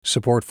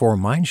Support for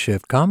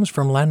MindShift comes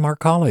from Landmark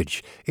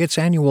College. Its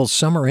annual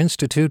Summer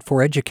Institute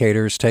for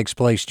Educators takes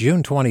place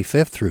June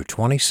 25th through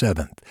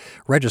 27th.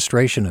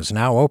 Registration is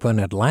now open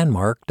at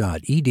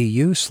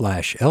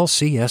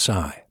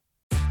landmark.edu/LCSI.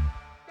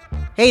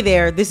 Hey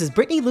there, this is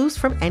Brittany Luce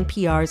from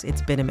NPR's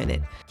It's Been a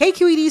Minute.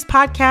 KQED's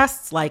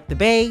podcasts like The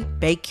Bay,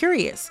 Bay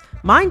Curious,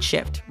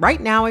 MindShift,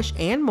 Right Nowish,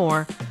 and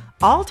more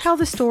all tell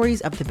the stories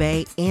of the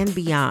Bay and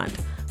beyond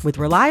with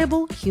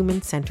reliable,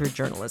 human-centered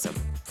journalism.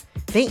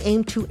 They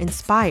aim to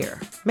inspire,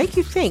 make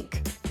you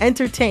think,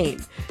 entertain,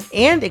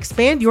 and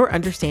expand your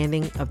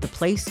understanding of the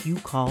place you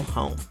call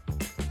home.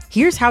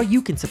 Here's how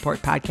you can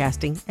support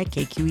podcasting at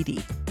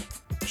KQED.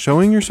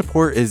 Showing your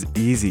support is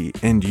easy,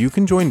 and you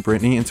can join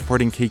Brittany in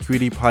supporting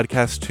KQED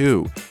Podcast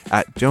too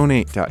at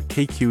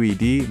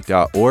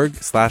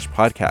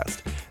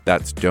donate.kqed.org/podcast.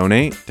 That's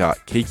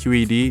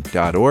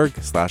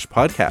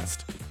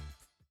donate.kqed.org/podcast.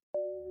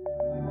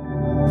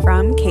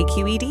 From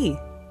KQED.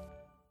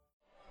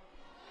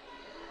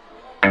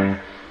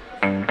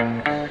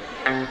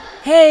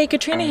 Hey,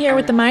 Katrina here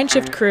with the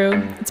MindShift crew.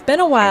 It's been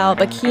a while,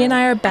 but Key and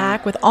I are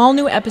back with all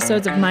new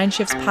episodes of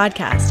MindShift's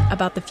podcast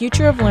about the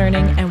future of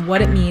learning and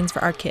what it means for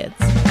our kids.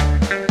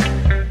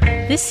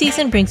 This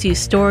season brings you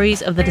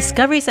stories of the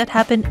discoveries that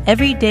happen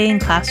every day in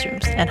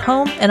classrooms, at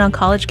home, and on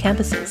college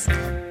campuses.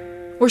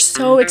 We're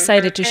so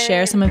excited to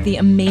share some of the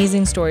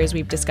amazing stories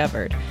we've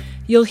discovered.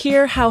 You'll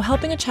hear how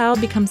helping a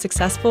child become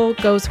successful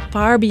goes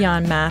far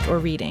beyond math or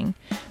reading.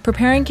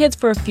 Preparing kids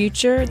for a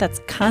future that's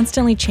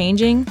constantly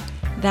changing,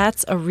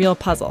 that's a real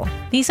puzzle.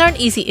 These aren't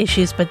easy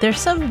issues, but there's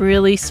some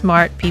really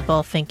smart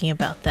people thinking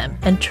about them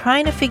and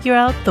trying to figure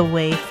out the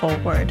way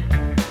forward.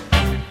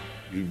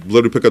 You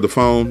literally pick up the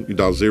phone, you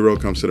dial 0,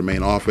 comes to the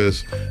main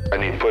office. I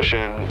need push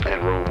in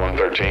room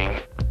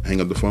 113.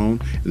 Hang up the phone,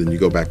 and then you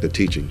go back to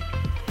teaching.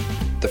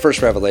 The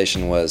first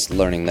revelation was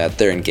learning that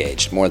they're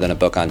engaged more than a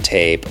book on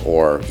tape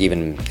or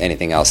even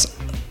anything else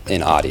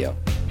in audio.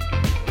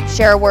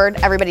 Share a word,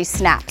 everybody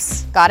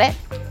snaps. Got it?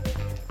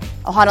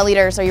 Ohana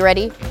leaders, are you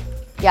ready?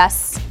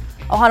 Yes.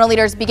 Ohana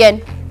leaders,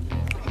 begin.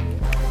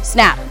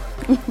 Snap.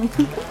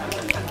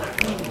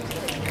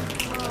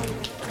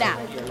 Snap.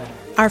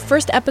 Our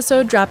first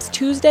episode drops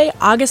Tuesday,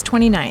 August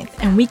 29th,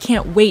 and we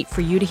can't wait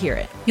for you to hear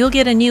it. You'll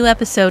get a new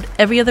episode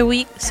every other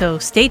week, so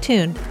stay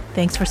tuned.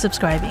 Thanks for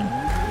subscribing.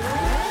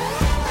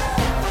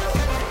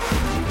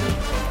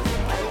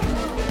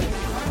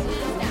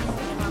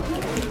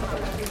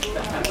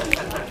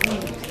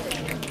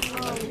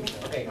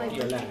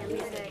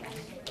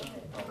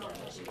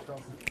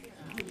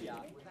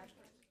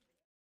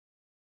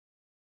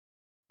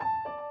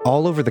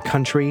 All over the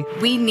country,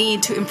 We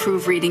need to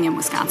improve reading in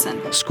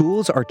Wisconsin.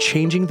 schools are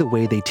changing the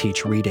way they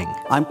teach reading.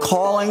 I'm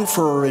calling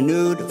for a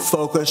renewed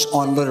focus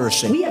on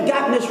literacy. We have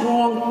gotten this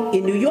wrong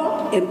in New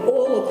York and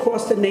all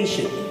across the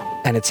nation.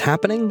 And it's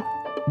happening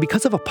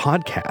because of a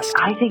podcast.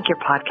 I think your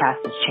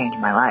podcast has changed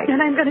my life.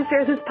 And I'm going to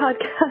share this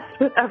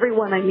podcast with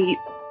everyone I meet.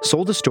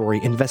 Sold a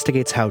Story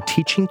investigates how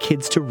teaching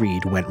kids to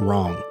read went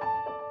wrong.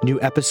 New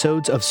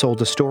episodes of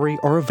Sold a Story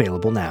are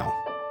available now.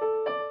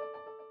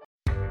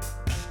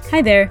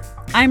 Hi there,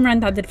 I'm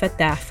Rand Abdel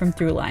Fattah from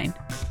Throughline.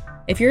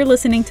 If you're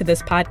listening to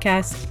this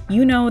podcast,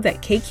 you know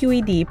that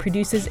KQED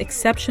produces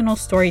exceptional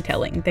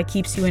storytelling that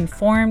keeps you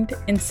informed,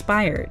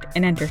 inspired,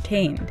 and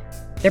entertained.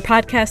 Their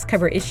podcasts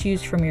cover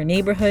issues from your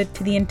neighborhood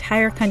to the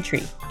entire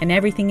country and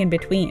everything in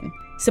between.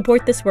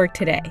 Support this work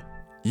today.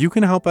 You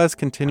can help us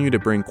continue to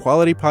bring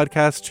quality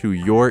podcasts to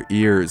your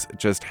ears.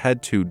 Just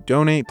head to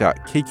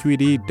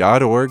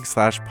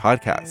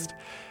donate.kqed.org/podcast.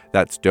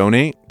 That's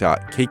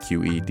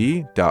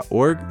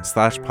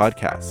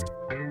donate.kqed.org/podcast.